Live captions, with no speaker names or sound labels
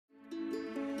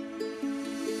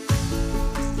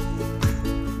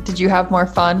Did you have more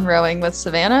fun rowing with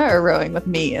Savannah or rowing with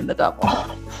me in the double?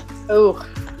 Oh,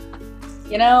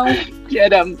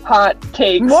 get them hot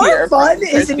takes more here. Fun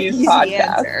is an easy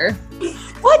answer.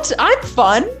 What? I'm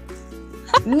fun.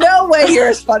 No way you're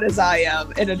as fun as I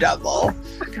am in a double.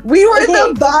 We were in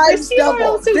the vibes double.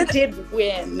 Also did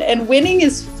win, and winning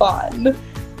is fun.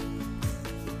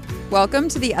 Welcome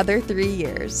to The Other 3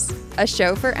 Years, a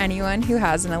show for anyone who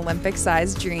has an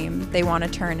Olympic-sized dream they want to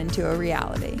turn into a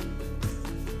reality.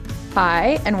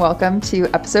 Hi, and welcome to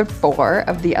episode 4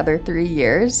 of The Other 3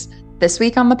 Years. This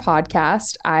week on the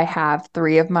podcast, I have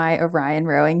 3 of my Orion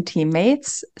rowing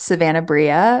teammates, Savannah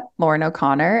Bria, Lauren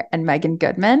O'Connor, and Megan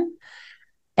Goodman.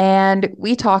 And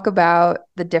we talk about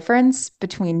the difference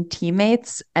between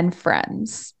teammates and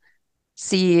friends.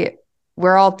 See,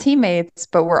 we're all teammates,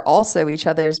 but we're also each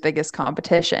other's biggest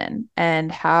competition. And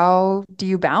how do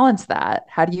you balance that?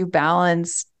 How do you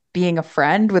balance being a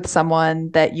friend with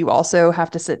someone that you also have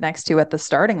to sit next to at the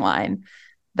starting line?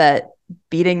 That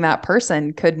beating that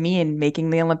person could mean making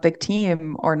the Olympic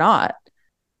team or not.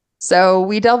 So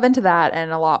we delve into that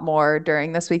and a lot more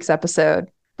during this week's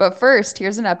episode. But first,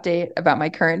 here's an update about my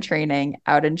current training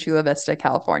out in Chula Vista,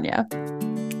 California.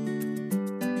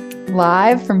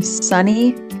 Live from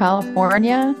sunny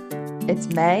California, it's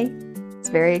May. It's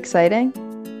very exciting.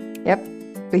 Yep,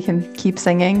 we can keep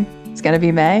singing. It's going to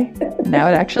be May. Now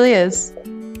it actually is.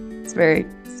 It's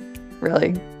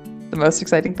really the most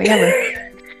exciting thing ever.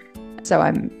 So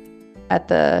I'm at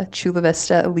the Chula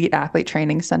Vista Elite Athlete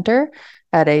Training Center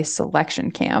at a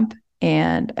selection camp,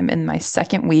 and I'm in my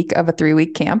second week of a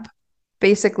 3-week camp.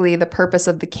 Basically, the purpose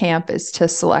of the camp is to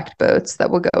select boats that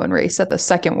will go and race at the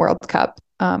second World Cup,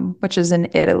 which is in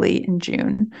Italy in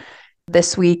June.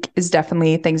 This week is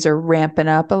definitely, things are ramping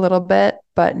up a little bit,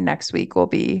 but next week will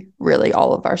be really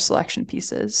all of our selection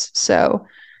pieces. So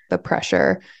the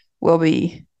pressure will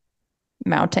be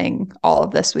mounting all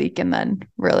of this week and then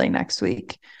really next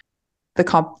week.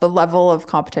 The level of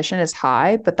competition is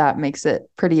high, but that makes it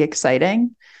pretty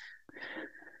exciting.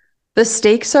 The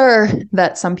stakes are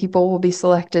that some people will be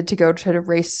selected to go to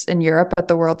race in Europe at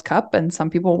the World Cup and some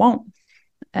people won't.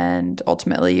 And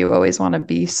ultimately, you always want to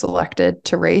be selected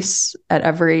to race at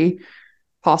every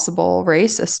possible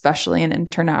race, especially an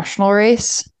international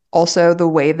race. Also, the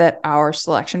way that our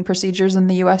selection procedures in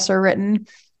the US are written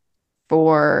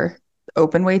for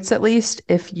open weights, at least,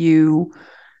 if you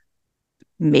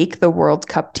make the World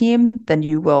Cup team, then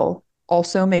you will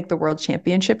also make the World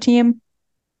Championship team.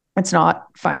 It's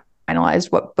not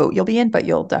finalized what boat you'll be in, but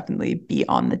you'll definitely be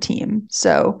on the team.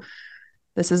 So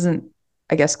this isn't,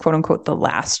 I guess, quote unquote, the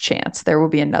last chance. There will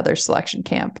be another selection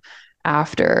camp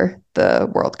after the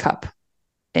World Cup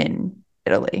in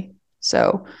Italy.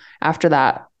 So after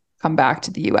that, come back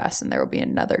to the US and there will be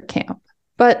another camp.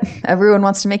 But everyone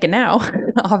wants to make it now,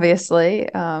 obviously.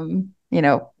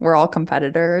 We're all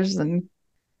competitors and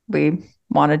we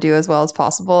want to do as well as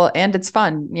possible. And it's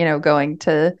fun, going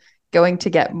to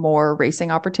get more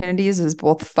racing opportunities is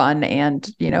both fun and,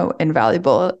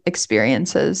 invaluable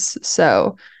experiences.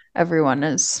 So everyone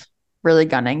is really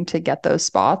gunning to get those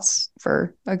spots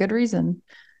for a good reason.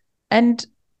 And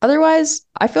otherwise,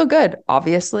 I feel good.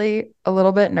 Obviously, a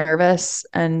little bit nervous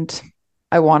and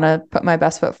I want to put my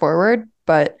best foot forward,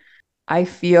 but I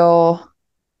feel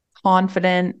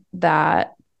confident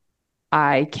that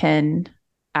I can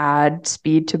add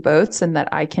speed to boats and that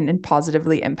I can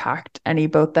positively impact any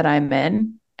boat that I'm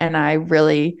in. And I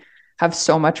really have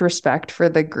so much respect for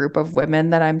the group of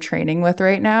women that I'm training with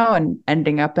right now, and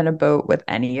ending up in a boat with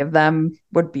any of them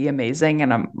would be amazing.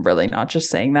 And I'm really not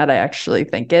just saying that, I actually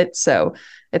think it. So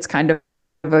it's kind of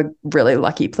a really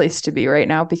lucky place to be right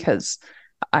now because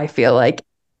I feel like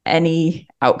any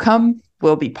outcome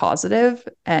will be positive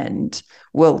and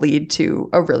will lead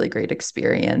to a really great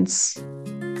experience.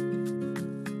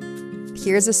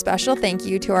 Here's a special thank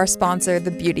you to our sponsor,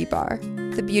 The Beauty Bar.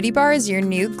 The Beauty Bar is your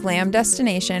new glam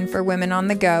destination for women on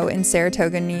the go in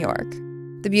Saratoga, New York.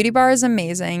 The Beauty Bar is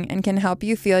amazing and can help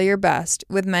you feel your best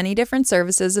with many different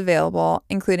services available,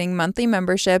 including monthly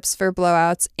memberships for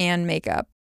blowouts and makeup.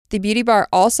 The Beauty Bar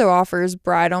also offers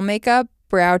bridal makeup,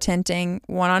 brow tinting,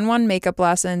 one-on-one makeup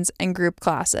lessons, and group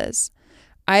classes.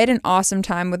 I had an awesome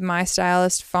time with my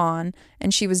stylist, Fawn,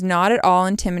 and she was not at all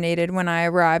intimidated when I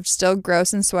arrived still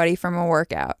gross and sweaty from a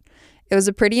workout. It was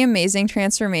a pretty amazing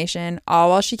transformation,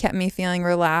 all while she kept me feeling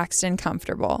relaxed and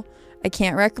comfortable. I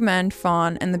can't recommend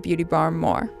Fawn and the Beauty Bar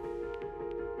more.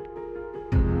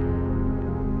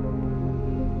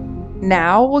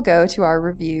 Now we'll go to our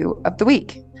review of the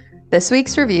week. This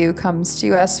week's review comes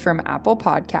to us from Apple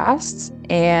Podcasts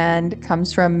and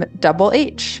comes from Double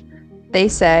H. They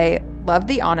say, Love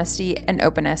the honesty and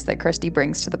openness that Christy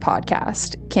brings to the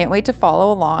podcast. Can't wait to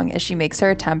follow along as she makes her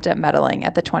attempt at medaling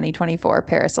at the 2024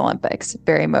 Paris Olympics.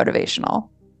 Very motivational.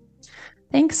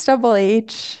 Thanks, Double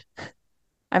H.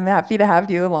 I'm happy to have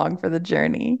you along for the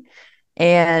journey.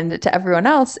 And to everyone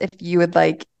else, if you would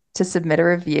like to submit a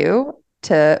review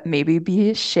to maybe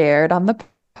be shared on the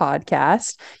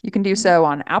podcast, you can do so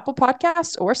on Apple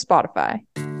Podcasts or Spotify.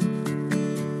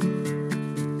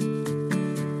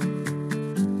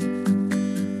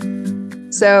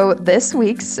 So this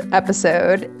week's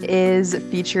episode is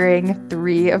featuring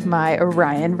 3 of my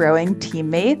Orion rowing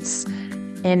teammates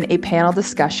in a panel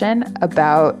discussion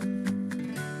about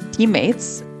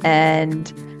teammates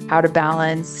and how to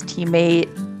balance teammate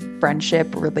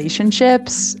friendship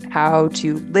relationships, how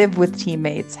to live with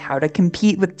teammates, how to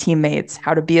compete with teammates,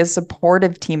 how to be a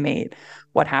supportive teammate,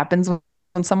 what happens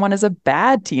when someone is a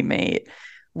bad teammate.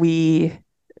 We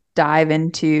dive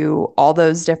into all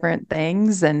those different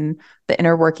things and the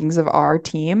inner workings of our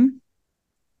team.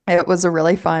 It was a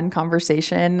really fun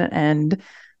conversation, and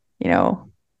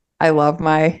I love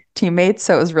my teammates,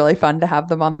 so it was really fun to have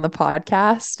them on the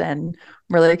podcast, and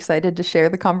I'm really excited to share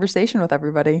the conversation with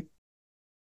everybody.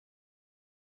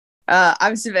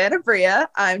 I'm Savannah Bria.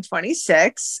 I'm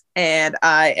 26, and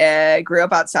I grew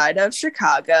up outside of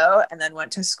Chicago and then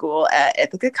went to school at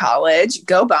Ithaca College.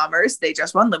 Go Bombers. They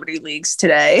just won Liberty Leagues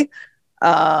today.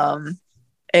 And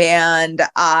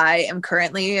I am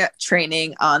currently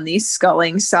training on the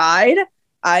sculling side.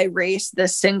 I raced the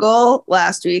single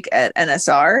last week at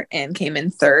NSR and came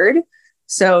in 3rd.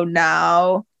 So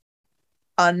now,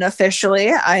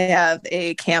 unofficially, I have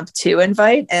a Camp 2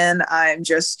 invite, and I'm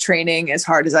just training as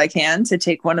hard as I can to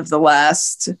take one of the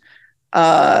last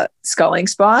sculling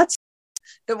spots.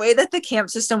 The way that the camp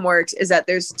system works is that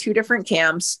there's 2 different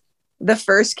camps. The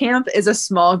first camp is a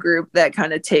small group that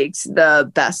kind of takes the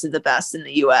best of the best in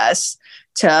the US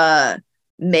to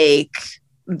make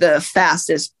the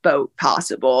fastest boat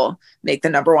possible, make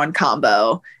the number 1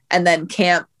 combo. And then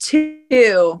Camp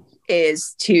 2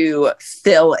 is to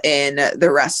fill in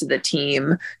the rest of the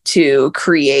team to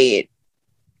create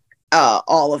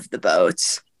all of the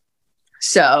boats.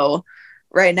 So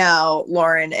right now,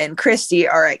 Lauren and Christy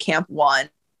are at Camp 1,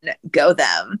 go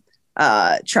them,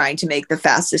 trying to make the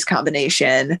fastest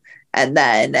combination. And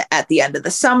then at the end of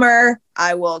the summer,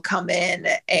 I will come in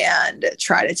and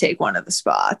try to take one of the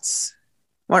spots,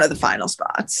 one of the final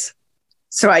spots.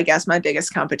 So I guess my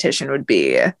biggest competition would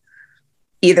be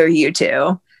either you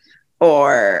two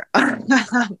or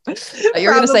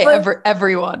you're going to say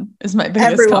everyone is my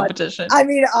biggest competition. I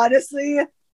mean, honestly,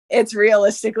 it's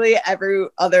realistically every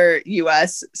other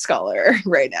US scholar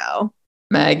right now.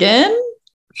 Megan?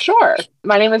 Sure.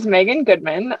 My name is Megan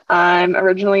Goodman. I'm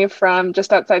originally from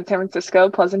just outside San Francisco,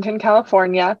 Pleasanton,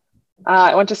 California.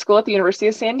 I went to school at the University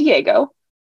of San Diego.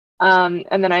 And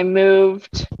then I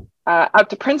moved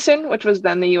out to Princeton, which was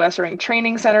then the US Rowing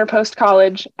Training Center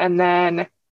post-college. And then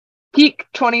peak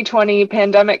 2020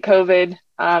 pandemic COVID,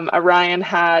 Orion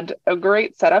had a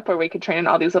great setup where we could train in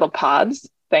all these little pods,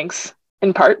 thanks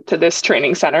in part to this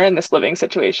training center and this living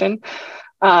situation.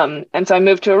 And so I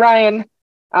moved to Orion,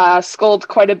 sculled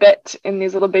quite a bit in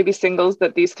these little baby singles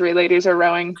that these 3 ladies are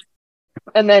rowing.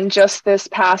 And then just this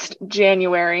past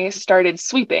January started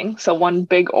sweeping. So 1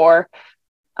 big oar,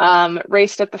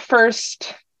 raced at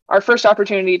our first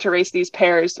opportunity to race these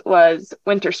pairs was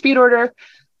Winter Speed Order.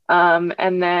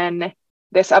 And then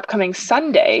this upcoming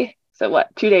Sunday, so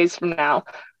 2 days from now,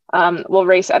 we'll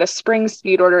race at a spring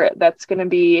speed order. That's going to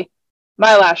be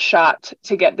my last shot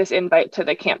to get this invite to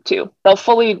the Camp 2. They'll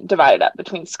fully divide it up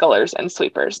between scullers and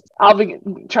sweepers. I'll be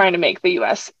trying to make the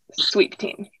US sweep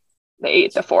team, the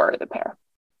 8, the 4, or the pair.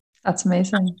 That's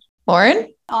amazing.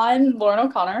 Lauren? I'm Lauren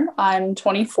O'Connor. I'm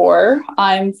 24.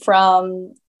 I'm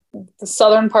from the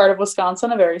southern part of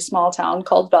Wisconsin, a very small town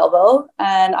called Belleville.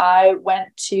 And I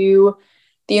went to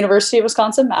the University of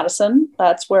Wisconsin-Madison.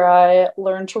 That's where I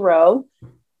learned to row.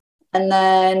 And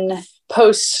then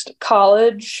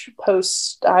post-college,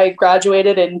 I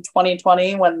graduated in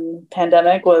 2020 when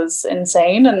pandemic was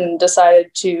insane, and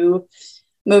decided to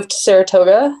move to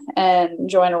Saratoga and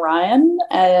join Orion.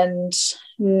 And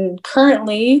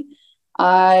currently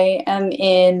I am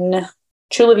in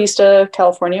Chula Vista,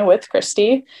 California with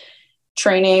Christy,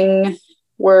 training.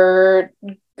 I'm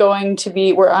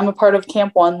a part of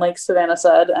Camp 1, like Savannah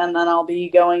said, and then I'll be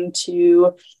going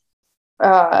to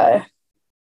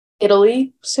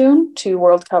Italy soon to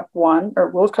World Cup 1 or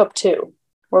World Cup 2.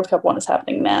 World Cup 1 is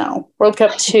happening now. World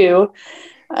Cup 2,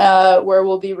 where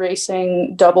we'll be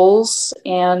racing doubles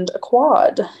and a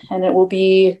quad, and it will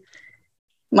be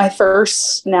my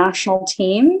first national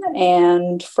team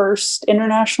and first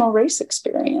international race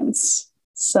experience.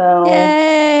 So,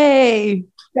 yay!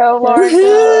 Go, Lauren.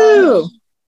 Woohoo!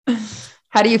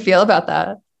 How do you feel about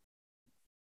that?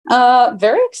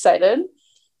 Very excited,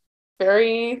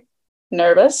 very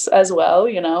nervous as well.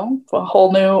 You know, a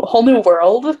whole new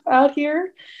world out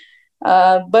here.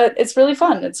 But it's really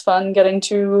fun. It's fun getting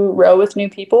to row with new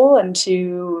people and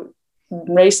to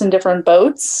race in different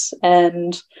boats,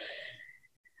 and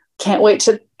can't wait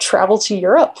to travel to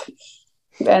Europe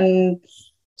and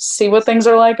see what things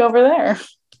are like over there.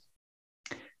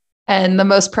 And the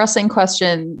most pressing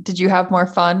question, did you have more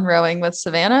fun rowing with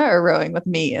Savannah or rowing with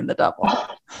me in the double?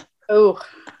 Oh,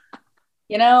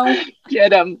 you know,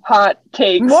 Get 'em hot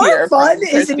takes More here. fun from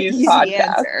is an Christy's easy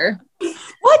podcast. answer.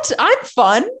 What? I'm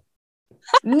fun.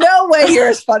 No way you're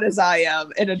as fun as I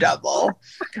am in a double.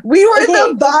 We were in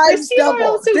the vibes Christy and I double.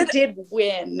 also did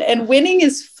win, and winning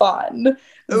is fun.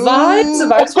 Ooh.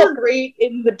 Vibes were great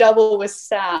in the double with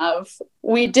Sav.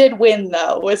 We did win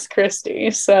though with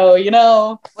Christy, so you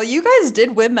know. Well, you guys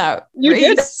did win that You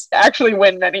did race. actually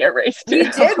win many a race too.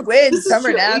 We did win This is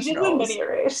summer true. We nationals. did win many a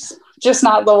race, just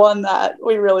not the one that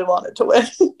we really wanted to win.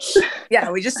 Yeah,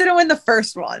 we just didn't win the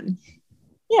first one.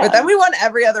 Yeah, But then we won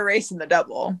every other race in the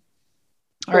double.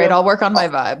 All right, I'll work on my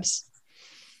vibes.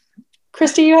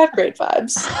 Christy, you have great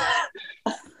vibes.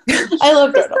 I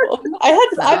loved our double. I've had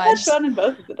Vibes. fun in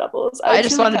both of the doubles. I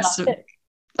just wanted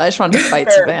to fight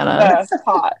Fair, Savannah.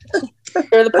 hot.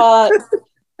 Stir the pot.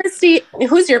 Christy,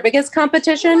 who's your biggest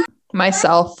competition?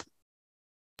 Myself.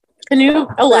 Can you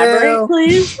elaborate, Ew.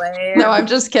 please? No, I'm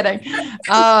just kidding.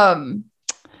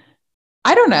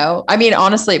 I don't know. I mean,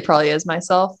 honestly, it probably is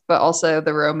myself, but also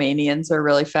the Romanians are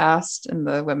really fast in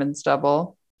the women's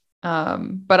double.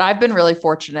 But I've been really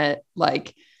fortunate,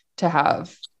 like, to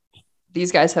have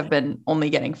these guys have been only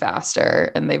getting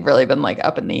faster, and they've really been like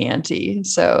up in the ante.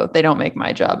 So they don't make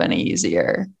my job any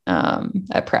easier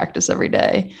at practice every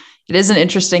day. It is an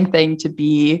interesting thing to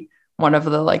be one of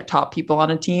the like top people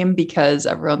on a team because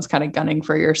everyone's kind of gunning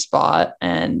for your spot.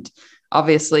 And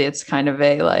obviously it's kind of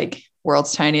a like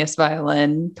world's tiniest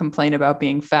violin complain about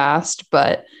being fast,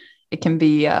 but it can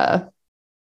be a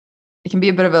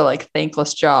bit of a like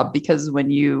thankless job because when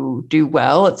you do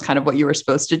well, it's kind of what you were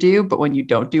supposed to do. But when you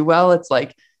don't do well, it's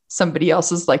like somebody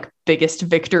else's like biggest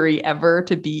victory ever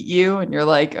to beat you. And you're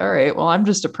like, all right, well, I'm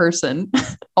just a person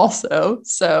also.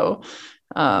 So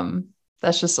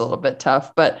that's just a little bit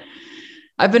tough, but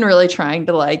I've been really trying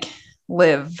to like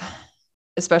live,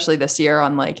 especially this year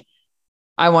on like,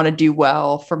 I want to do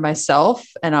well for myself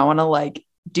and I want to like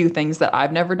do things that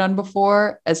I've never done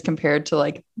before as compared to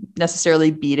like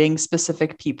necessarily beating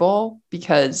specific people,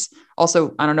 because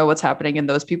also I don't know what's happening in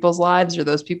those people's lives or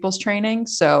those people's training.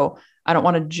 So I don't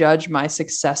want to judge my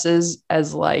successes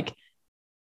as like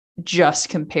just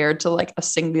compared to like a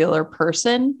singular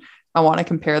person. I want to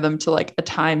compare them to like a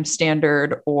time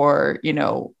standard or, you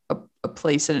know, a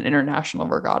place in an international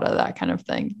regatta, that kind of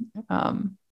thing,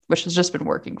 which has just been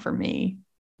working for me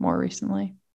more recently.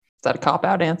 Is that a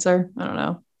cop-out answer? I don't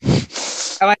know.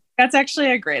 Oh, that's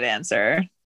actually a great answer.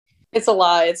 It's a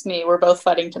lie. It's me. We're both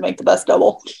fighting to make the best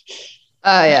double.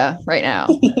 Yeah, right now.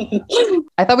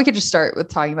 I thought we could just start with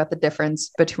talking about the difference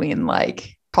between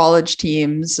like college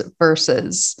teams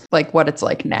versus like what it's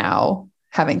like now,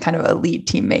 having kind of elite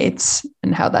teammates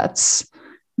and how that's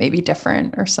maybe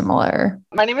different or similar.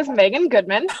 My name is Megan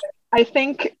Goodman. I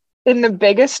think in the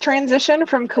biggest transition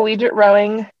from collegiate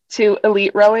rowing to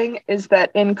elite rowing is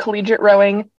that in collegiate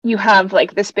rowing, you have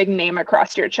like this big name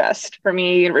across your chest. For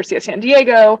me, University of San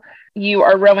Diego, you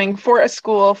are rowing for a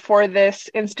school, for this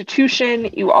institution.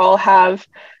 You all have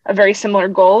a very similar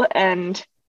goal and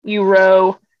you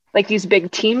row like these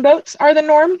big team boats are the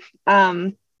norm.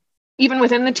 Even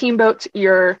within the team boats,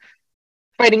 you're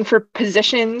fighting for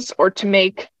positions or to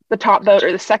make the top boat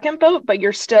or the second boat, but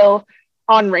you're still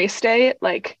on race day,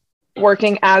 like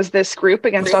working as this group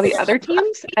against all the other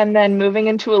teams. And then moving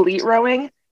into elite rowing,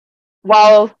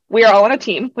 while we are all on a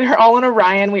team, we are all on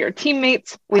Orion, we are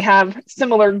teammates, we have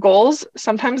similar goals.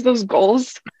 Sometimes those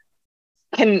goals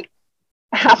can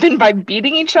happen by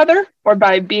beating each other or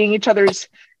by being each other's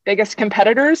biggest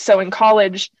competitors. So in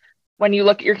college, when you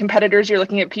look at your competitors, you're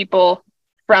looking at people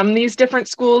from these different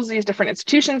schools, these different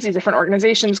institutions, these different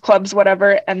organizations, clubs,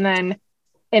 whatever. And then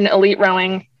in elite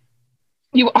rowing,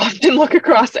 you often look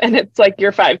across and it's like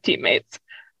your 5 teammates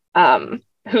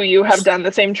who you have done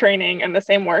the same training and the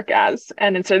same work as.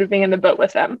 And instead of being in the boat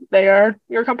with them, they are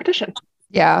your competition.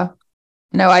 Yeah.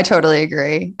 No, I totally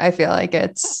agree. I feel like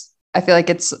it's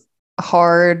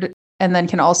hard and then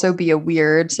can also be a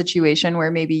weird situation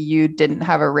where maybe you didn't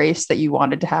have a race that you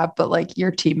wanted to have, but like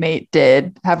your teammate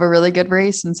did have a really good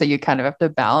race. And so you kind of have to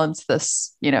balance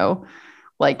this,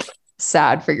 like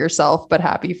sad for yourself, but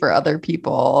happy for other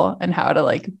people, and how to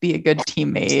like be a good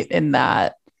teammate in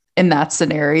that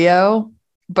scenario.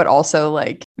 But also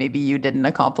like maybe you didn't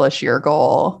accomplish your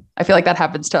goal. I feel like that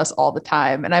happens to us all the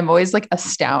time. And I'm always like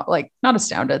not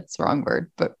astounded, it's the wrong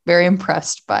word, but very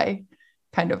impressed by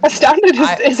kind of astounded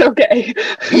is okay.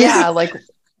 Yeah. Like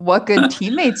what good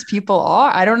teammates people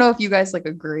are. I don't know if you guys like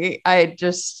agree.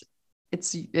 It's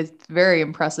very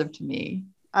impressive to me.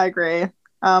 I agree.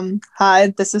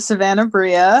 Hi, this is Savannah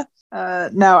Bria.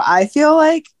 No, I feel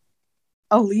like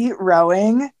elite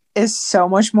rowing is so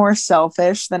much more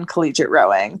selfish than collegiate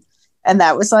rowing. And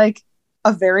that was like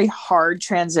a very hard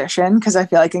transition, because I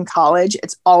feel like in college,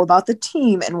 it's all about the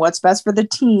team and what's best for the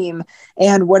team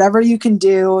and whatever you can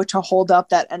do to hold up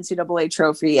that NCAA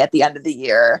trophy at the end of the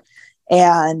year.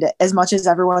 And as much as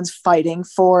everyone's fighting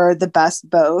for the best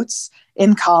boats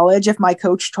in college, if my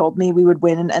coach told me we would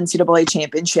win an NCAA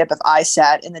championship if I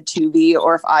sat in the 2V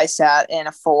or if I sat in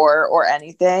a 4 or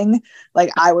anything,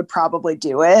 like I would probably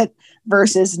do it.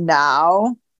 Versus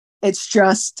now, it's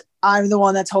just I'm the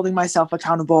one that's holding myself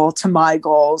accountable to my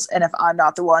goals. And if I'm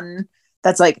not the one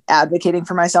that's like advocating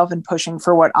for myself and pushing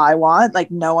for what I want,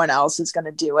 like no one else is going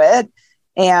to do it.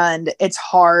 And it's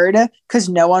hard because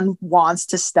no one wants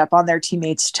to step on their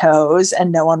teammates' toes,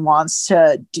 and no one wants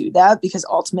to do that, because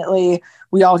ultimately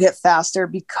we all get faster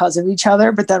because of each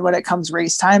other. But then when it comes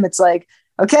race time, it's like,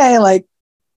 okay, like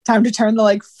time to turn the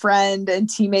like friend and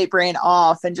teammate brain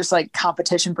off and just like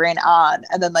competition brain on.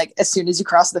 And then like as soon as you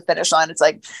cross the finish line, it's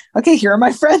like, okay, here are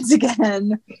my friends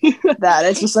again. That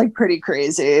it's just like pretty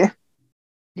crazy.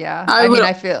 Yeah.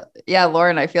 I feel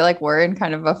Lauren, I feel like we're in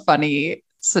kind of a funny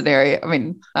scenario. I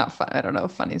mean, not fun. I don't know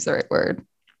if funny is the right word,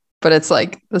 but it's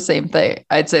like the same thing.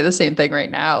 I'd say the same thing right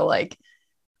now. Like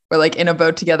we're like in a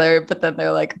boat together, but then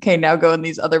they're like, okay, now go in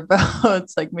these other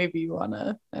boats. Like maybe you want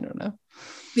to, I don't know.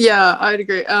 Yeah, I'd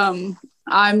agree. I'm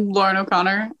Lauren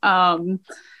O'Connor.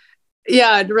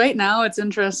 Yeah, right now it's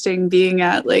interesting being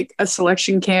at like a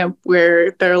selection camp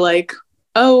where they're like,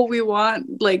 oh, we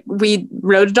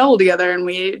rowed a double together and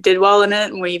we did well in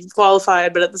it and we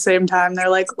qualified. But at the same time, they're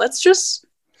like, let's just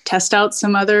test out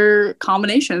some other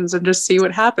combinations and just see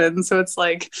what happens. So it's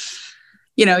like,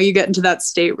 you get into that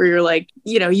state where you're like,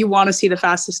 you want to see the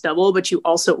fastest double, but you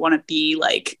also want to be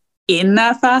like in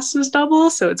that fastest double.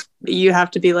 So you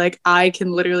have to be like, I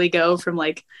can literally go from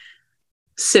like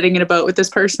sitting in a boat with this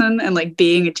person and like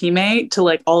being a teammate to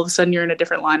like all of a sudden you're in a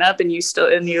different lineup and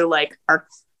you like are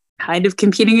kind of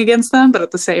competing against them. But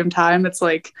at the same time, it's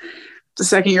like the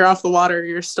second you're off the water,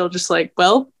 you're still just like,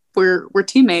 well, we're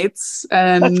teammates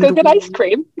and let's go get ice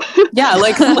cream. Yeah,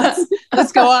 like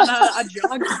let's go on a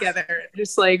jog together and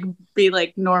just like be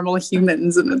like normal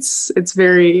humans. And it's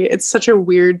such a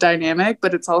weird dynamic,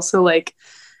 but it's also like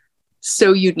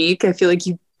so unique. I feel like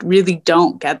you really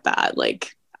don't get that.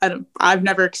 Like I've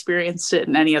never experienced it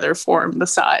in any other form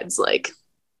besides like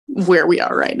where we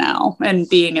are right now and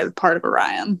being a part of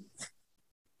Orion.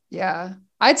 Yeah.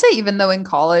 I'd say even though in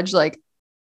college, like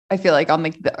I feel like on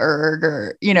like the erg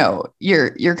or,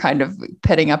 you're kind of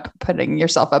putting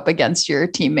yourself up against your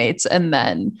teammates, and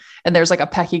there's like a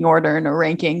pecking order and a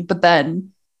ranking, but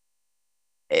then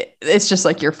it's just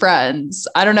like your friends.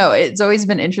 I don't know. It's always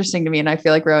been interesting to me. And I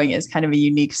feel like rowing is kind of a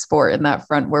unique sport in that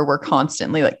front where we're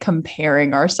constantly like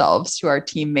comparing ourselves to our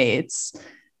teammates.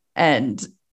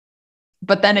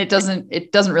 But then it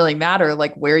doesn't really matter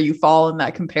like where you fall in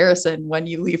that comparison when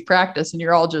you leave practice and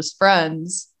you're all just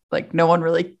friends. Like no one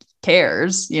really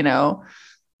cares,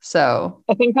 So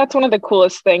I think that's one of the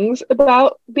coolest things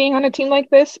about being on a team like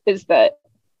this is that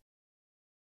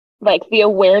like the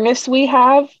awareness we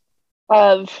have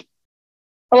of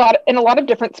in a lot of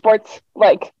different sports,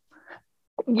 like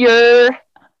your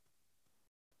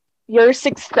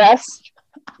success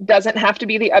doesn't have to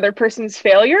be the other person's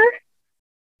failure.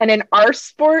 And in our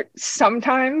sport,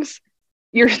 sometimes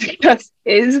your success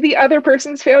is the other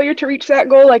person's failure to reach that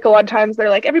goal. Like a lot of times they're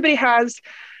like, everybody has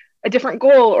a different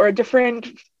goal or a different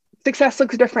success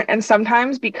looks different. And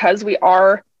sometimes because we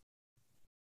are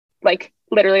like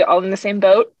literally all in the same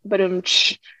boat, but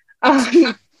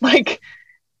like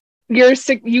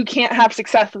you can't have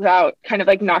success without kind of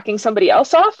like knocking somebody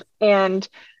else off. And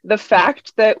the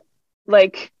fact that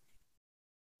like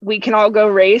we can all go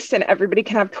race and everybody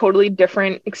can have totally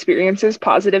different experiences,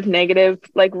 positive, negative,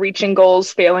 like reaching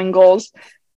goals, failing goals.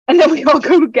 And then we all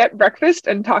go get breakfast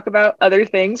and talk about other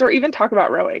things or even talk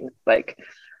about rowing. Like,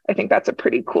 I think that's a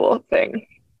pretty cool thing.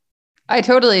 I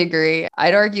totally agree.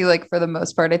 I'd argue like for the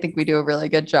most part, I think we do a really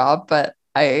good job, but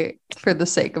for the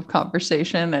sake of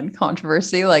conversation and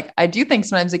controversy, like I do think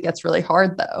sometimes it gets really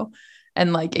hard though.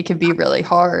 And like it can be really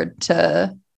hard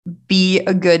to be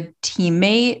a good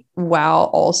teammate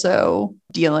while also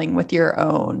dealing with your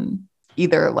own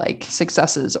either like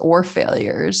successes or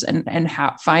failures and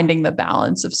finding the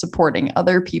balance of supporting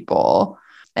other people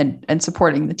and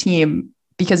supporting the team,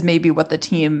 because maybe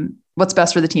what's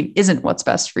best for the team isn't what's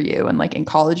best for you. And like in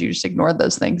college, you just ignore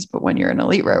those things. But when you're an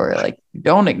elite rower, like you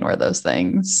don't ignore those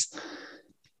things.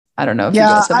 I don't know if you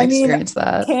guys have experienced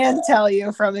that. I can tell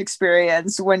you from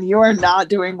experience, when you are not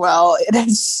doing well, it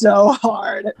is so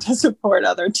hard to support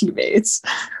other teammates.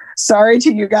 Sorry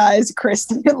to you guys,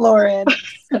 Christy and Lauren.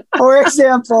 For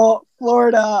example,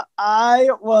 Florida, I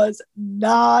was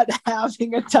not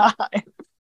having a time.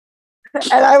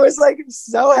 And I was like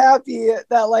so happy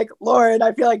that like, Lauren,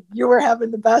 I feel like you were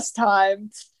having the best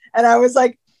time. And I was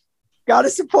like, gotta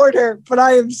support her, but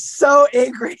I am so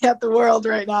angry at the world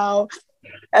right now.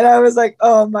 And I was like,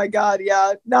 oh my God,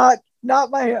 yeah, not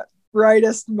my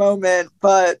brightest moment,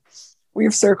 but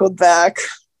we've circled back.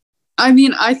 I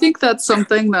mean, I think that's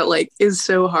something that like is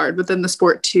so hard within the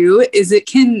sport too, is it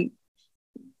can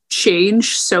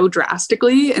change so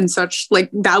drastically and such. Like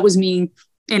that was me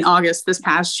in August this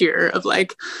past year of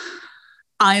like,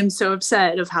 I am so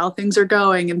upset of how things are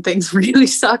going and things really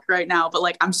suck right now, but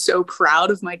like I'm so proud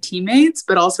of my teammates,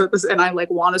 but also at this, and I like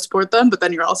want to support them, but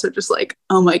then you're also just like,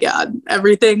 oh my God,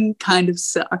 everything kind of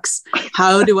sucks.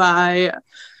 How do I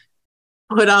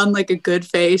put on like a good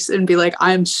face and be like,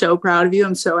 I'm so proud of you,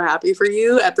 I'm so happy for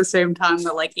you, at the same time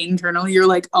that like internally you're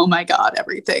like, oh my God,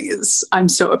 I'm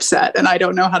so upset and I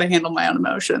don't know how to handle my own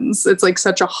emotions. It's like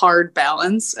such a hard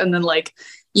balance. And then like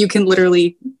you can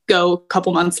literally go a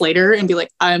couple months later and be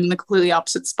like, I'm in the completely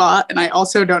opposite spot and I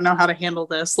also don't know how to handle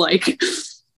this, like,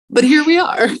 but here we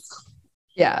are.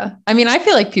 Yeah. I mean, I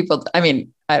feel like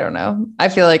I don't know. I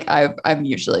feel like I'm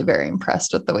usually very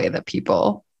impressed with the way that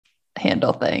people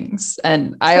handle things.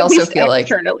 And I also feel like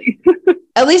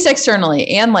at least externally.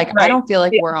 And like, right. I don't feel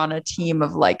like we're on a team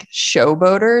of like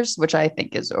showboaters, which I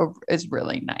think is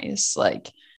really nice. Like,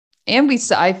 and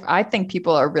I think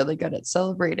people are really good at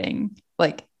celebrating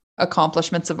like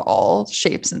accomplishments of all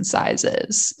shapes and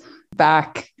sizes.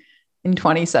 Back in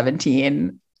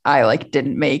 2017, I like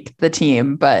didn't make the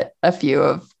team, but a few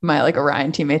of my like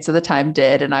Orion teammates at the time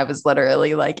did. And I was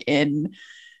literally like in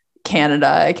Canada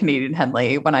at Canadian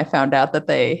Henley when I found out that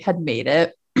they had made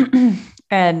it.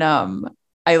 And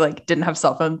I like didn't have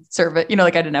cell phone service,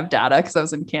 like I didn't have data because I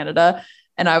was in Canada,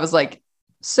 and I was like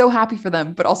so happy for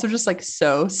them, but also just like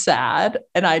so sad,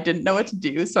 and I didn't know what to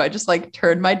do. So I just like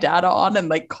turned my data on and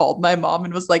like called my mom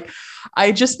and was like,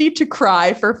 I just need to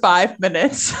cry for 5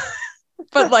 minutes.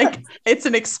 But like it's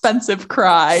an expensive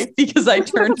cry because I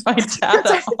turned my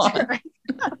data on.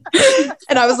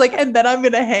 And I was like, and then I'm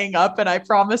gonna hang up and I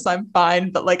promise I'm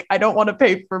fine, but like I don't want to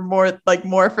pay for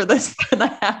more for this than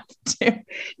I have to.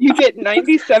 You get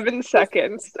 97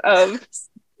 seconds of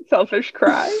selfish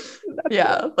cry.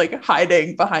 Like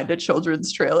hiding behind a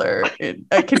children's trailer in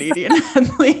a Canadian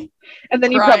Henley. And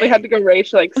then you probably had to go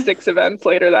race like 6 events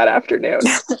later that afternoon.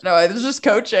 No, I was just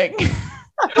coaching.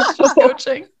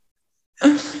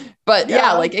 But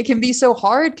yeah, like it can be so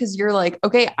hard because you're like,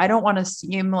 okay, I don't want to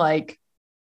seem like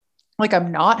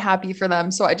I'm not happy for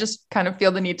them. So I just kind of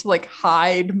feel the need to like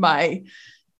hide my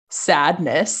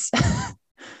sadness,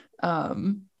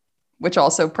 which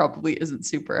also probably isn't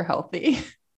super healthy.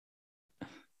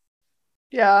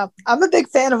 Yeah, I'm a big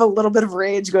fan of a little bit of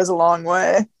rage goes a long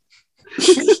way.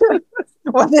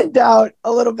 When in doubt,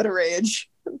 a little bit of rage.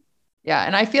 Yeah,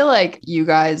 and I feel like you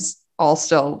guys all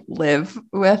still live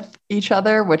with each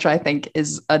other, which I think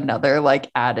is another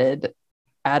like added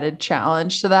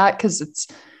challenge to that, because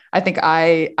I think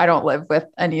I don't live with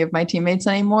any of my teammates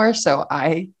anymore, so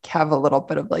I have a little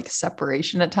bit of like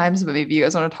separation at times. But maybe you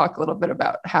guys want to talk a little bit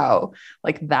about how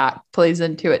like that plays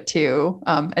into it too,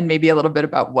 and maybe a little bit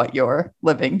about what your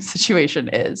living situation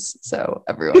is, so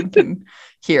everyone can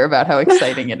hear about how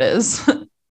exciting it is.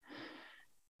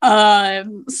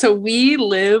 So we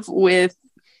live with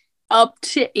up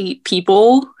to 8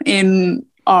 people in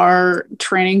our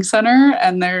training center,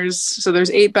 and there's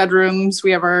 8 bedrooms.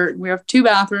 We have 2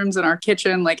 bathrooms in our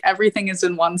kitchen. Like everything is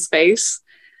in one space.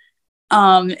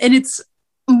 And it's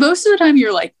most of the time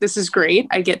you're like, this is great.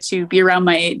 I get to be around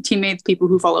my teammates, people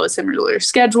who follow a similar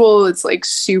schedule. It's like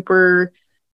super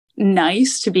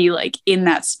nice to be like in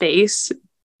that space.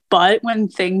 But when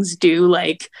things do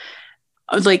like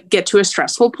get to a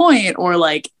stressful point, or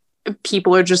like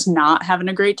people are just not having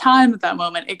a great time at that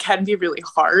moment, it can be really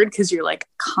hard because you're like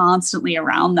constantly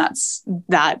around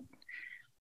that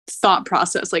thought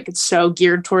process. Like it's so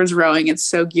geared towards rowing. It's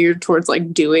so geared towards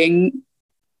like doing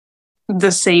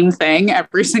the same thing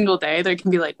every single day. There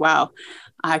can be like, wow,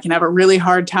 I can have a really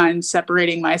hard time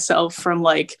separating myself from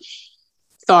like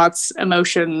thoughts,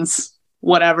 emotions,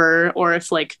 whatever. Or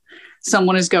if like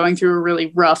someone is going through a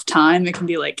really rough time, it can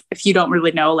be like, if you don't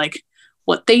really know like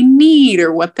what they need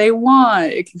or what they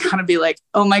want, it can kind of be like,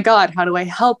 oh my God, how do I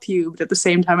help you? But at the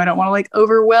same time, I don't want to like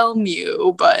overwhelm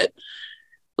you. But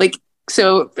like,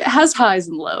 so it has highs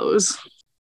and lows.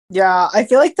 Yeah, I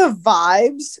feel like the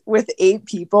vibes with 8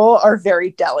 people are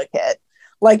very delicate.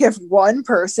 Like if one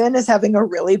person is having a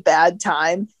really bad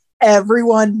time,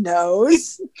 everyone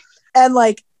knows. And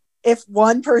like if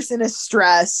one person is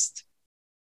stressed,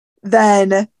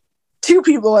 then 2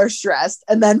 people are stressed,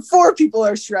 and then 4 people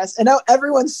are stressed, and now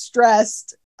everyone's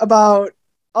stressed about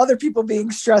other people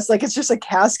being stressed. Like it's just a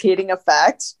cascading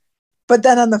effect. But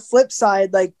then on the flip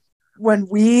side, like when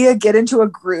we get into a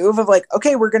groove of like,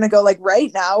 okay, we're gonna go, like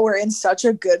right now we're in such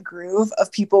a good groove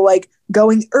of people like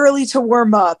going early to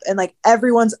warm up, and like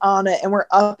everyone's on it, and we're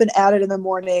up and at it in the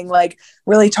morning, like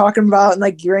really talking about and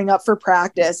like gearing up for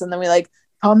practice, and then we like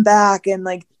come back and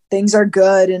like things are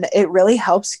good, and it really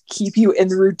helps keep you in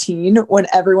the routine when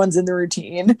everyone's in the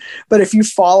routine. But if you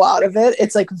fall out of it,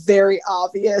 it's like very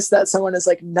obvious that someone is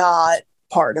like not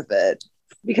part of it,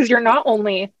 because you're not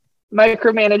only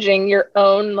micromanaging your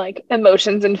own like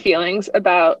emotions and feelings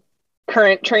about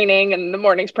current training and the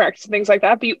morning's practice and things like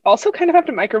that, but you also kind of have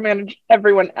to micromanage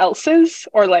everyone else's,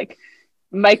 or like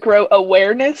micro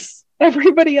awareness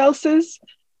everybody else's.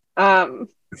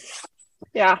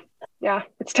 Yeah,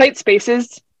 it's tight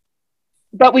spaces.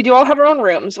 But we do all have our own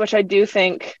rooms, which I do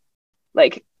think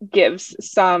like gives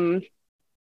some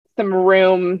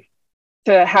room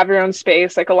to have your own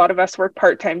space. Like a lot of us work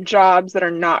part-time jobs that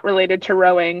are not related to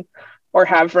rowing, or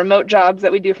have remote jobs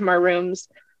that we do from our rooms.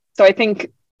 So I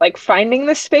think like finding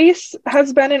the space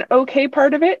has been an okay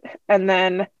part of it. And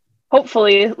then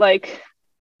hopefully like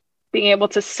being able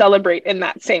to celebrate in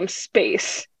that same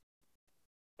space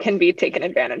can be taken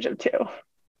advantage of too.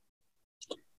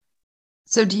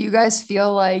 So do you guys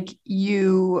feel like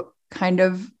you kind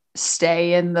of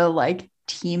stay in the like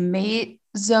teammate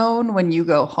zone when you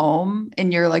go home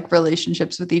in your like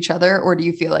relationships with each other? Or do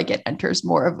you feel like it enters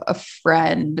more of a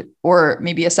friend, or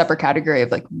maybe a separate category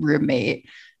of like roommate?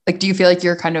 Like, do you feel like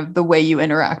you're kind of the way you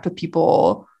interact with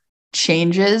people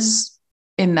changes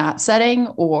in that setting,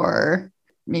 or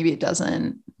maybe it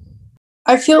doesn't?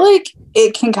 I feel like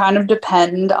it can kind of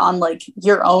depend on like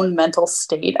your own mental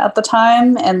state at the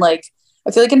time. And like, I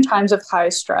feel like in times of high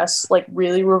stress, like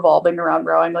really revolving around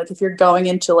rowing, like if you're going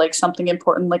into like something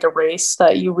important, like a race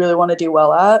that you really want to do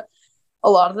well at, a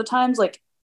lot of the times, like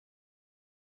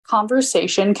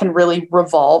conversation can really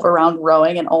revolve around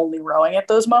rowing and only rowing at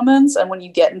those moments. And when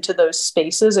you get into those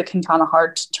spaces, it can kind of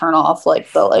hard to turn off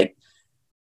like the, like,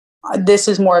 this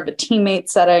is more of a teammate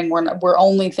setting. We're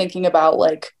only thinking about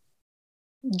like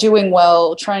doing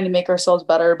well, trying to make ourselves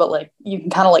better, but like you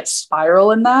can kind of like spiral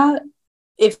in that.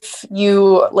 If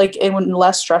you like in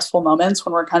less stressful moments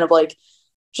when we're kind of like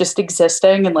just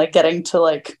existing and like getting to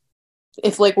like,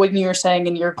 if like when you're saying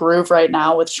in your groove right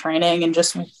now with training and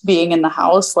just being in the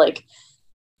house, like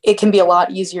it can be a lot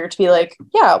easier to be like,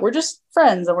 yeah, we're just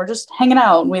friends and we're just hanging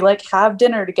out and we like have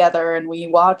dinner together and we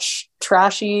watch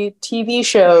trashy TV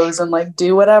shows and like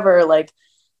do whatever. Like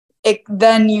it,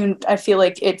 then I feel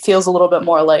like it feels a little bit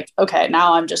more like, okay,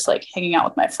 now I'm just like hanging out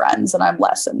with my friends and I'm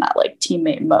less in that like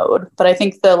teammate mode. But I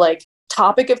think the like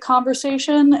topic of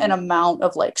conversation and amount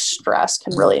of like stress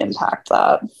can really impact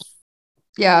that.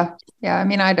 Yeah. I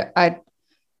mean, I'd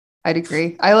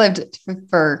agree. I lived,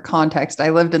 for context, I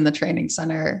lived in the training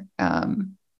center. I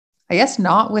guess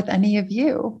not with any of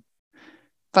you,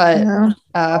 but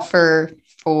for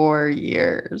 3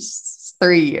 years.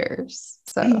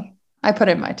 So I put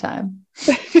in my time.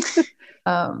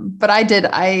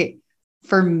 But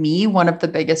for me, one of the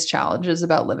biggest challenges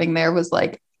about living there was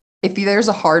like, if there's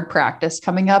a hard practice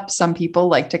coming up, some people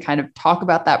like to kind of talk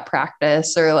about that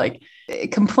practice, or like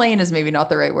complain is maybe not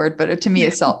the right word, but to me,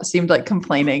 it seemed like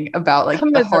complaining about like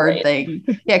the hard thing.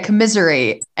 Yeah.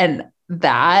 Commiserate. And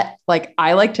that, like,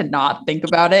 I like to not think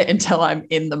about it until I'm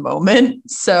in the moment.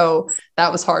 So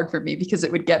that was hard for me because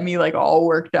it would get me like all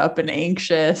worked up and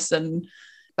anxious, and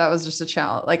that was just a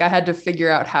challenge. Like I had to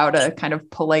figure out how to kind of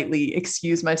politely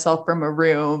excuse myself from a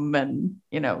room and,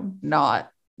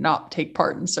 not take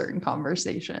part in certain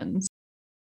conversations.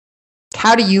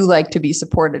 How do you like to be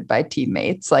supported by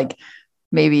teammates? Like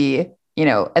maybe,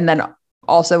 and then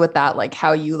also with that, like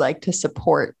how you like to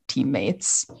support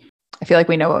teammates. I feel like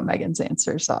we know what Megan's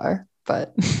answers are,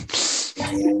 but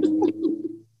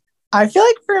I feel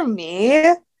like for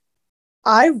me,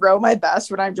 I row my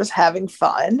best when I'm just having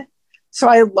fun. So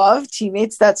I love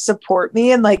teammates that support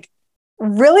me and like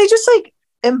really just like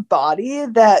embody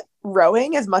that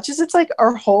rowing as much as it's like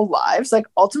our whole lives. Like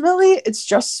ultimately it's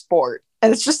just sport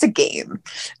and it's just a game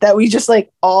that we just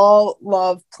like all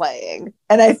love playing.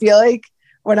 And I feel like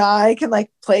when I can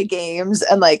like play games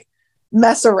and like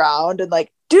mess around and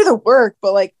like do the work,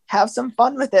 but like have some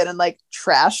fun with it and like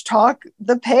trash talk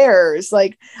the pairs,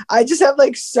 like I just have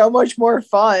like so much more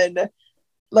fun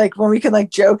like when we can like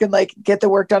joke and like get the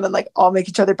work done and like all make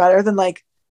each other better than like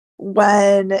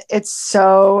when it's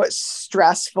so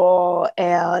stressful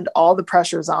and all the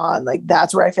pressure's on. Like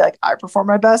that's where I feel like I perform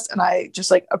my best, and I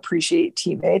just like appreciate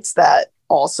teammates that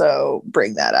also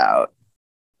bring that out.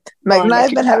 Megan and I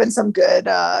have been having some good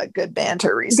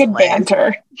banter recently. Good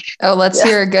banter. Oh, let's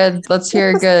hear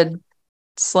a good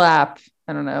slap.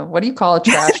 I don't know. What do you call a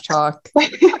trash talk?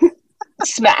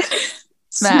 Smack.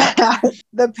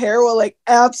 The pair will like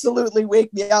absolutely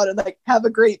wake me out and like have a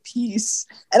great piece,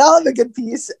 and I'll have a good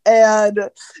piece, and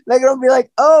Megan will be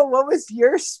like, oh, what was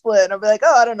your split? And I'll be like,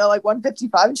 oh, I don't know, like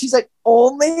 155. And she's like,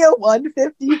 only a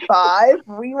 155?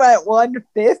 We went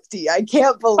 150. I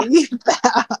can't believe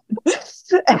that.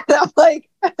 And I'm like,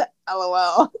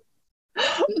 LOL.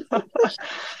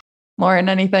 Lauren,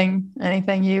 anything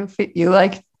you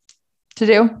like to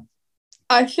do?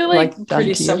 I feel like done pretty to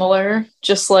you? similar.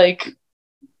 Just like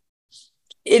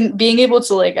in being able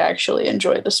to like actually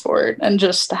enjoy the sport and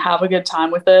just have a good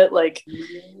time with it. Like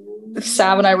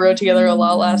Sav and I rode together a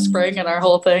lot last spring, and our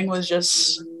whole thing was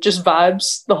just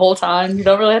vibes the whole time. You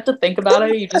don't really have to think about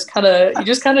it. You just kind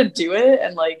of do it.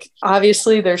 And like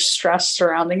obviously there's stress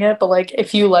surrounding it, but like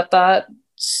if you let that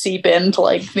seep into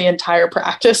like the entire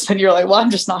practice, then you're like, well, I'm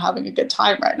just not having a good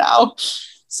time right now.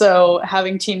 So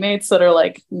having teammates that are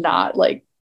like not like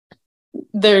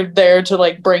they're there to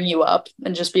like bring you up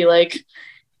and just be like,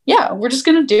 yeah, we're just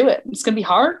gonna do it. It's gonna be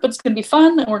hard, but it's gonna be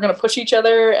fun, and we're gonna push each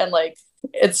other, and like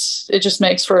it just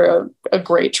makes for a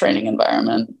great training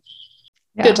environment.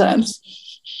 Yeah. Good times.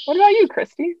 What about you,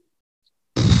 Christy?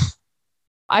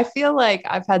 I feel like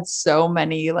I've had so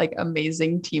many like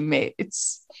amazing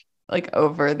teammates like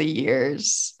over the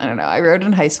years. I don't know. I rode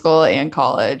in high school and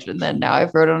college, and then now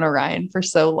I've rode on Orion for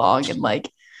so long. And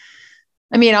like,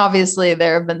 I mean, obviously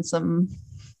there have been some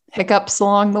hiccups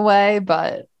along the way,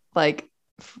 but like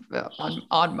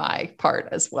on my part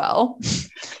as well.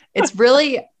 It's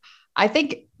really, I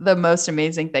think the most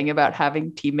amazing thing about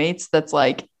having teammates that's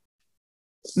like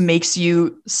makes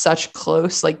you such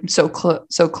close, like so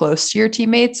close to your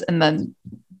teammates. And then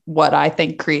what I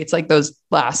think creates like those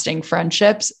lasting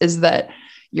friendships is that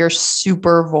you're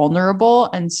super vulnerable.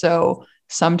 And so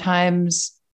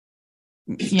sometimes,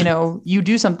 you know, you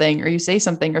do something or you say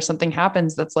something or something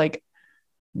happens that's like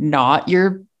not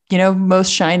your, you know, most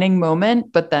shining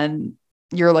moment, but then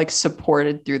you're like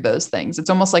supported through those things. It's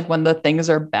almost like when the things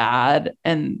are bad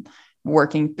and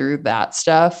working through that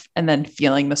stuff and then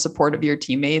feeling the support of your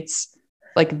teammates,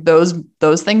 like those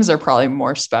things are probably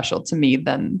more special to me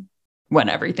than when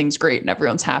everything's great and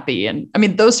everyone's happy. And I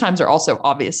mean, those times are also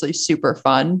obviously super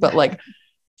fun, but like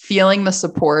feeling the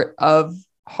support of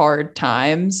hard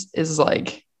times is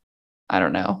like, I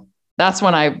don't know. That's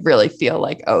when I really feel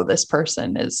like, oh, this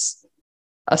person is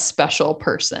a special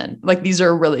person. Like these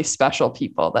are really special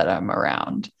people that I'm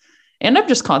around. And I'm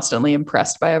just constantly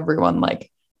impressed by everyone.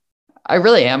 Like I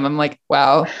really am. I'm like,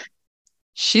 wow,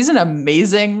 she's an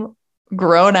amazing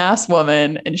grown ass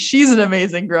woman and she's an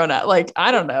amazing grown ass. Like,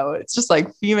 I don't know. It's just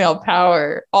like female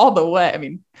power all the way. I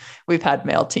mean, we've had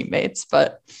male teammates,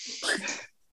 but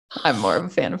I'm more of a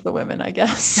fan of the women, I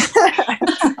guess.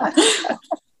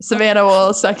 Savannah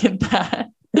will second that.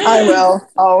 I will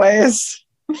always.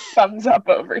 Thumbs up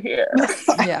over here.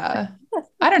 Yeah.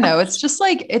 I don't know. It's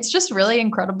just really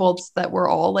incredible that we're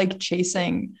all like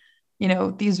chasing, you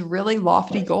know, these really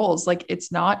lofty goals. Like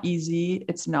it's not easy.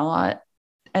 It's not,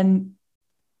 and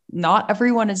not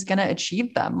everyone is going to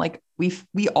achieve them. Like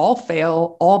we all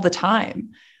fail all the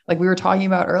time. Like we were talking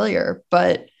about earlier,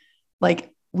 but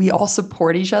like we all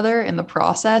support each other in the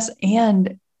process,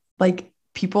 and like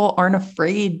people aren't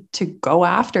afraid to go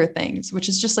after things, which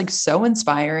is just like so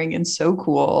inspiring and so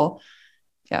cool.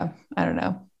 Yeah. I don't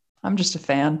know. I'm just a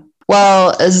fan.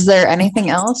 Well, is there anything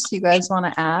else you guys want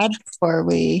to add before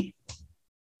we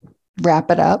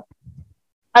wrap it up?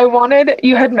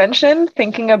 You had mentioned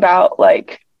thinking about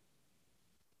like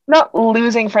not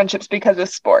losing friendships because of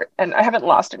sport. And I haven't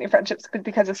lost any friendships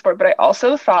because of sport, but I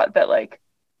also thought that like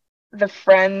the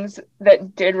friends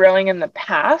that did rowing in the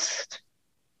past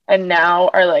and now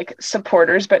are like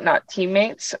supporters but not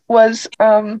teammates was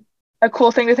a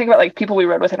cool thing to think about. Like people we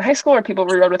rode with in high school or people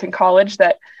we rode with in college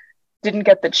that didn't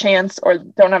get the chance or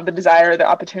don't have the desire or the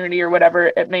opportunity or whatever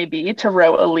it may be to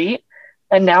row elite.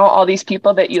 And now all these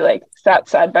people that you like sat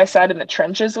side by side in the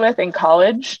trenches with in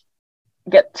college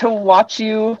get to watch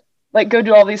you like go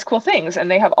do all these cool things. And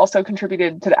they have also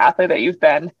contributed to the athlete that you've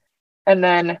been. And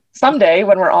then someday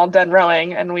when we're all done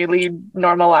rowing and we lead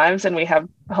normal lives and we have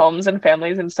homes and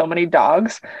families and so many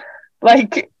dogs,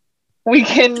 like we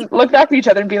can look back at each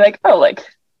other and be like, oh, like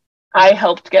I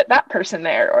helped get that person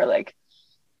there, or like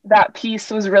that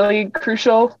piece was really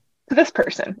crucial to this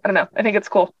person. I don't know. I think it's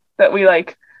cool that we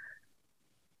like,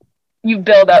 you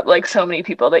build up like so many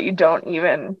people that you don't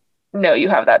even know you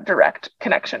have that direct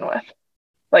connection with.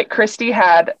 Like Christy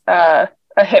had a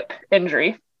hip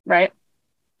injury, right?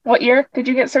 What year did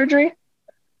you get surgery?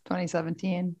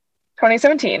 2017.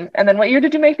 2017. And then what year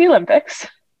did you make the Olympics?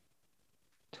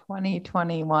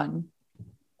 2021.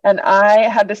 And I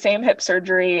had the same hip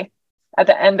surgery at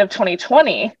the end of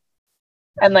 2020.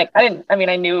 And like, I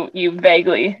knew you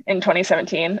vaguely in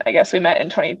 2017. I guess we met in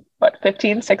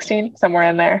 15, 16, somewhere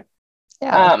in there.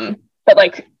 Yeah. But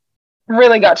like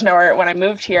really got to know her when I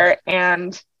moved here,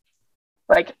 and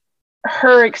like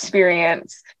her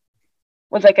experience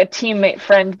was like a teammate,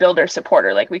 friend, builder,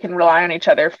 supporter. Like we can rely on each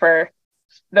other for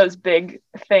those big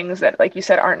things that, like you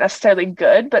said, aren't necessarily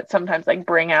good, but sometimes like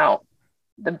bring out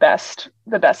the best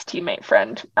teammate,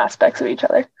 friend aspects of each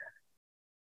other.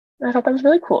 And I thought that was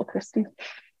really cool, Christy.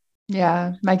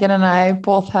 Yeah. Megan and I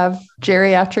both have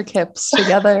geriatric hips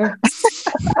together.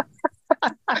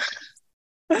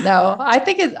 No, I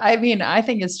think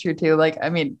it's true too. Like,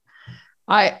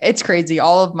 it's crazy.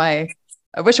 I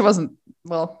wish it wasn't,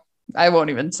 well, I won't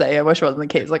even say, I wish it wasn't the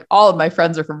case. Like all of my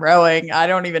friends are from rowing. I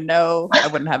don't even know, I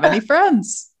wouldn't have any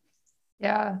friends.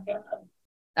 Yeah.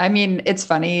 I mean, it's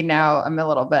funny now. I'm a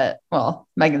little bit, well,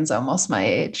 Megan's almost my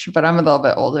age, but I'm a little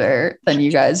bit older than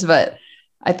you guys. But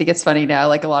I think it's funny now.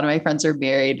 Like a lot of my friends are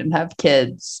married and have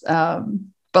kids,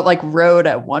 but like rowed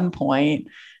at one point,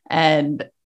 and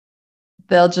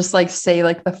they'll just like say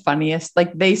like the funniest,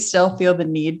 like they still feel the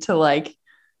need to like,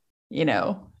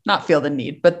 not feel the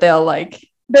need, but they're like,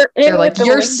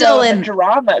 you're still in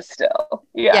drama still.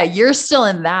 Yeah. You're still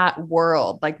in that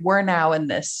world. Like we're now in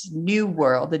this new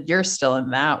world and you're still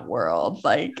in that world.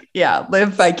 Like, yeah,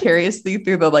 live vicariously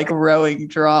through the like rowing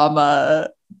drama,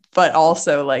 but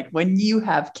also like when you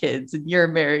have kids and you're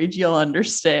married, you'll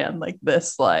understand like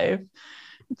this life.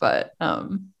 But,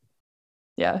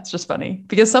 yeah, it's just funny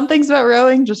because some things about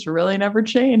rowing just really never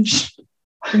change.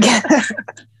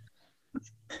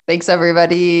 Thanks,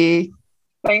 everybody.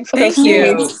 Thanks, Thank Christy.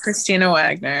 you, Christina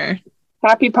Wagner.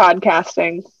 Happy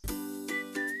podcasting.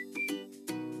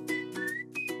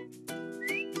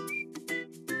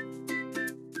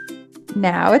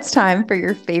 Now it's time for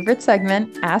your favorite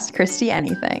segment, Ask Christy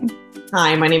Anything.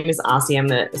 Hi, my name is Aussie. I'm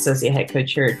the associate head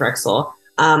coach here at Drexel.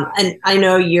 And I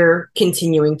know you're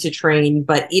continuing to train,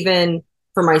 but even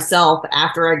for myself,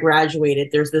 after I graduated,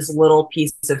 there's this little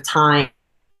piece of time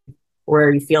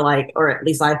where you feel like, or at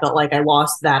least I felt like I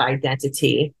lost that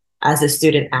identity as a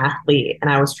student athlete,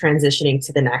 and I was transitioning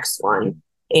to the next one.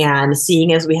 And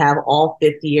seeing as we have all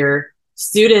fifth year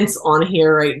students on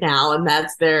here right now, and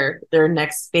that's their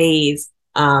next phase,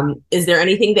 is there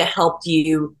anything that helped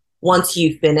you once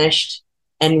you finished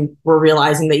and were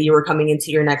realizing that you were coming into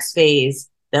your next phase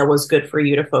that was good for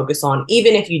you to focus on,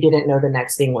 even if you didn't know the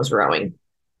next thing was rowing?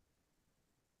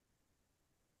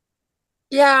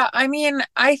 Yeah, I mean,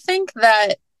 I think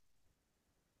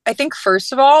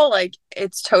first of all, like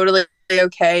it's totally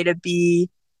okay to be,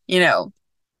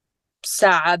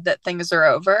 sad that things are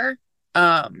over.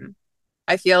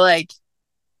 I feel like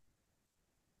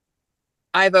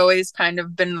I've always kind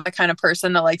of been the kind of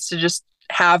person that likes to just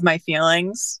have my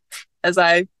feelings, as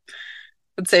I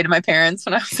would say to my parents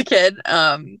when I was a kid.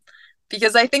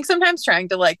 Because I think sometimes trying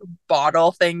to like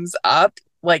bottle things up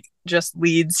like just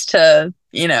leads to,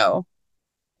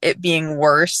 it being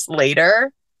worse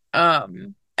later.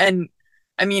 And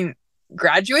I mean,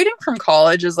 graduating from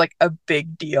college is like a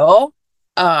big deal.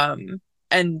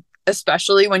 And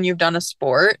especially when you've done a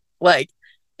sport, like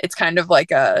it's kind of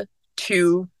like a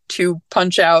two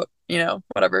punch out,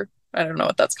 whatever. I don't know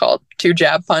what that's called. 2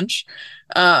 jab punch.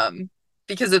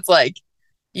 Because it's like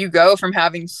you go from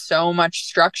having so much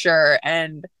structure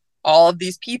and all of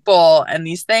these people and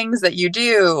these things that you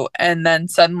do, and then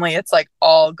suddenly it's like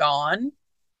all gone.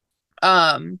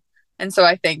 And so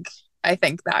I think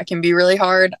that can be really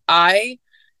hard. I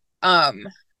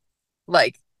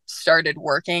like started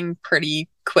working pretty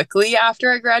quickly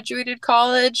after I graduated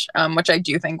college, which I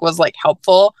do think was like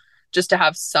helpful just to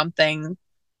have something,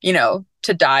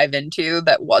 to dive into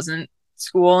that wasn't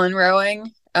school and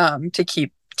rowing, to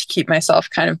keep myself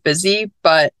kind of busy.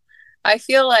 But I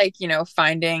feel like,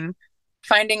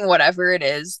 finding whatever it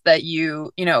is that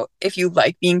if you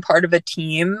like being part of a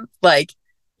team, like,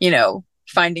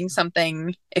 finding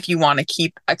something, if you want to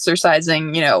keep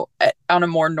exercising, on a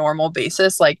more normal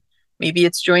basis, like maybe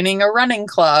it's joining a running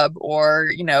club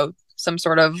or, some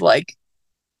sort of like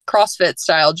CrossFit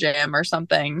style gym or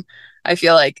something. I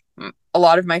feel like a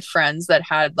lot of my friends that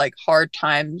had like hard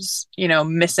times,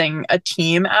 missing a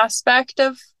team aspect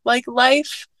of like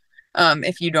life,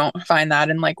 if you don't find that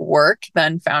in like work,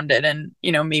 then found it in,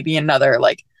 maybe another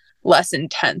like less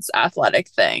intense athletic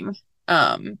thing.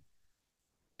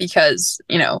 Because,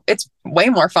 it's way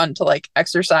more fun to like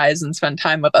exercise and spend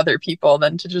time with other people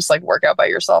than to just like work out by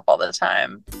yourself all the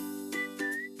time.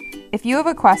 If you have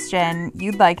a question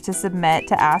you'd like to submit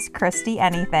to Ask Christy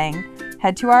anything,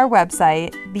 head to our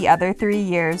website,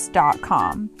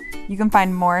 theother3years.com. You can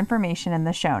find more information in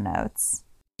the show notes.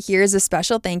 Here's a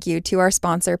special thank you to our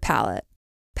sponsor, Palette.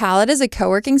 Palette is a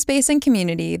co-working space and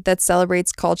community that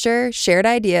celebrates culture, shared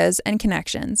ideas, and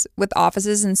connections, with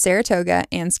offices in Saratoga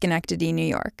and Schenectady, New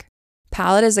York.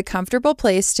 Palette is a comfortable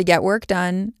place to get work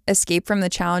done, escape from the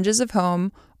challenges of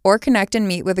home, or connect and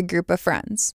meet with a group of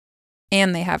friends.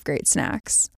 And they have great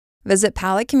snacks. Visit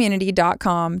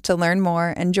paletecommunity.com to learn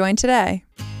more and join today.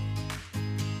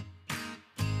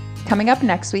 Coming up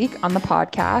next week on the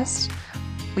podcast,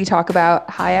 we talk about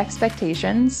high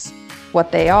expectations,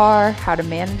 what they are, how to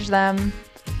manage them,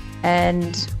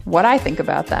 and what I think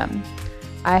about them.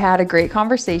 I had a great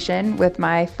conversation with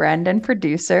my friend and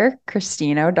producer,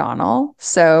 Christine O'Donnell,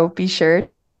 so be sure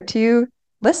to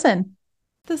listen.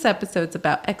 This episode's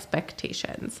about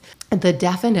expectations. The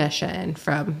definition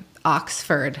from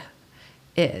Oxford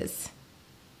is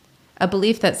a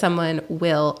belief that someone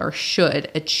will or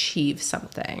should achieve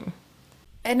something.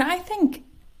 And I think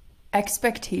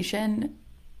expectation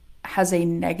has a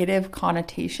negative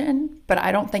connotation, but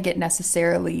I don't think it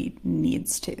necessarily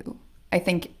needs to. I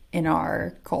think in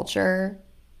our culture,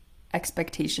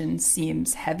 expectation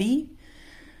seems heavy,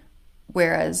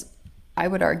 whereas I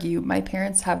would argue my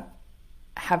parents have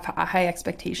high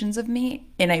expectations of me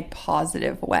in a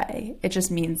positive way. It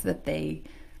just means that they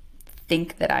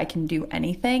think that I can do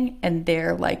anything, and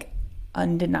their like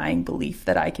undenying belief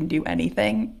that I can do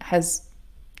anything has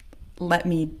let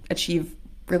me achieve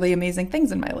really amazing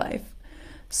things in my life.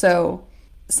 So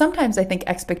sometimes I think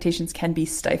expectations can be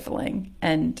stifling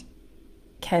and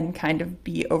can kind of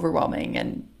be overwhelming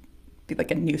and be like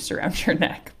a noose around your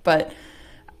neck. But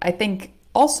I think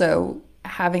also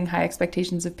having high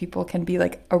expectations of people can be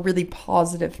like a really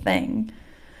positive thing,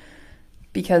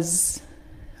 because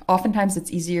oftentimes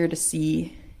it's easier to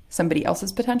see somebody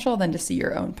else's potential than to see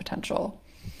your own potential.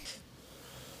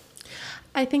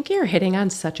 I think you're hitting on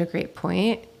such a great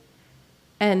point,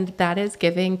 and that is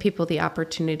giving people the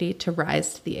opportunity to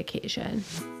rise to the occasion.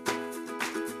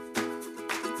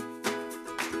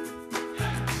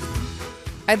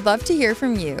 I'd love to hear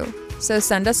from you, so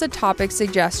send us a topic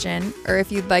suggestion, or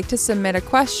if you'd like to submit a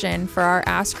question for our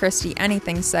Ask Christy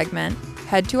Anything segment,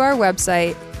 head to our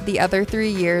website,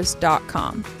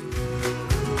 theother3years.com.